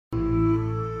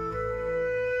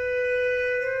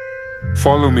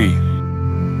Follow me.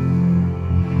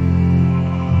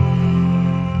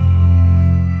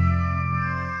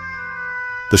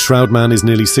 The Shroud Man is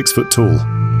nearly 6 foot tall,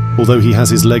 although he has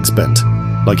his legs bent,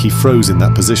 like he froze in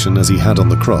that position as he had on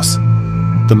the cross.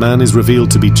 The man is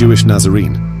revealed to be Jewish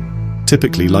Nazarene,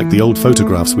 typically like the old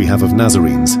photographs we have of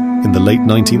Nazarenes in the late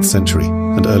 19th century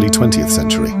and early 20th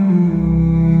century.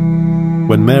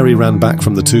 When Mary ran back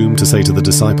from the tomb to say to the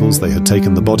disciples they had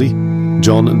taken the body,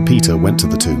 John and Peter went to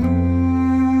the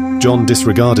tomb. John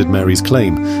disregarded Mary's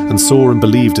claim and saw and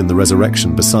believed in the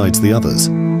resurrection besides the others.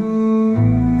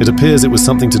 It appears it was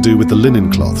something to do with the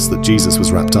linen cloths that Jesus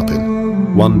was wrapped up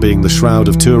in, one being the Shroud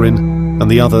of Turin and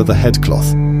the other the head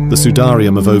cloth, the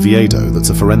Sudarium of Oviedo that's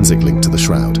a forensic link to the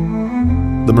shroud.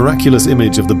 The miraculous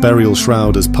image of the burial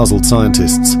shroud has puzzled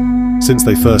scientists since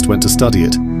they first went to study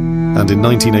it, and in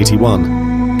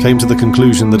 1981 came to the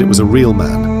conclusion that it was a real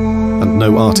man and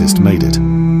no artist made it.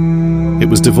 It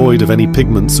was devoid of any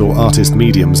pigments or artist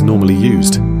mediums normally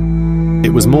used.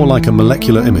 It was more like a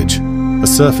molecular image, a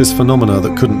surface phenomena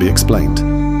that couldn't be explained.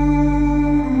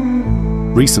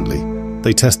 Recently,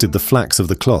 they tested the flax of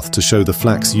the cloth to show the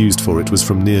flax used for it was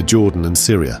from near Jordan and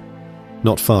Syria,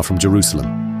 not far from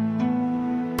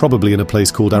Jerusalem. Probably in a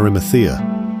place called Arimathea,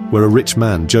 where a rich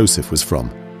man Joseph was from,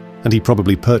 and he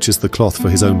probably purchased the cloth for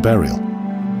his own burial.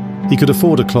 He could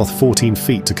afford a cloth 14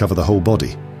 feet to cover the whole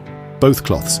body. Both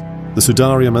cloths, the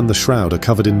Sudarium and the shroud, are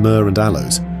covered in myrrh and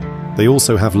aloes. They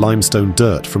also have limestone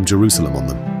dirt from Jerusalem on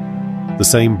them. The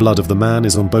same blood of the man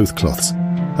is on both cloths,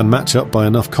 and match up by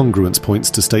enough congruence points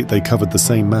to state they covered the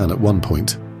same man at one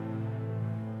point.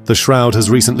 The shroud has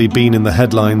recently been in the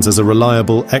headlines as a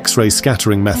reliable X-ray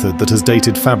scattering method that has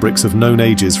dated fabrics of known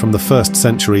ages from the 1st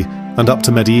century and up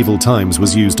to medieval times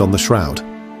was used on the shroud.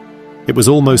 It was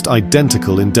almost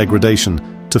identical in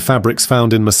degradation to fabrics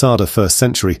found in Masada 1st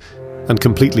century and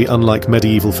completely unlike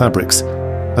medieval fabrics,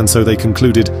 and so they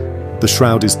concluded the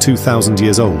shroud is 2,000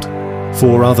 years old.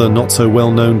 4 other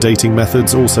not-so-well-known dating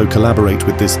methods also collaborate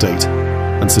with this date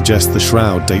and suggest the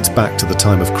shroud dates back to the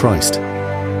time of Christ.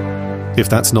 If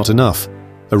that's not enough,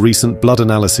 a recent blood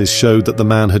analysis showed that the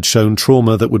man had shown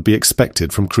trauma that would be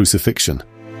expected from crucifixion.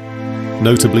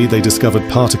 Notably, they discovered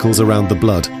particles around the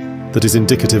blood that is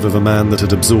indicative of a man that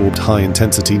had absorbed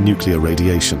high-intensity nuclear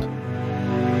radiation.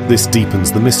 This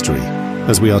deepens the mystery,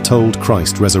 as we are told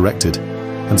Christ resurrected,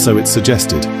 and so it's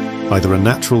suggested either a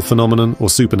natural phenomenon or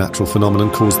supernatural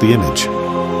phenomenon caused the image.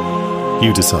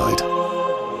 You decide.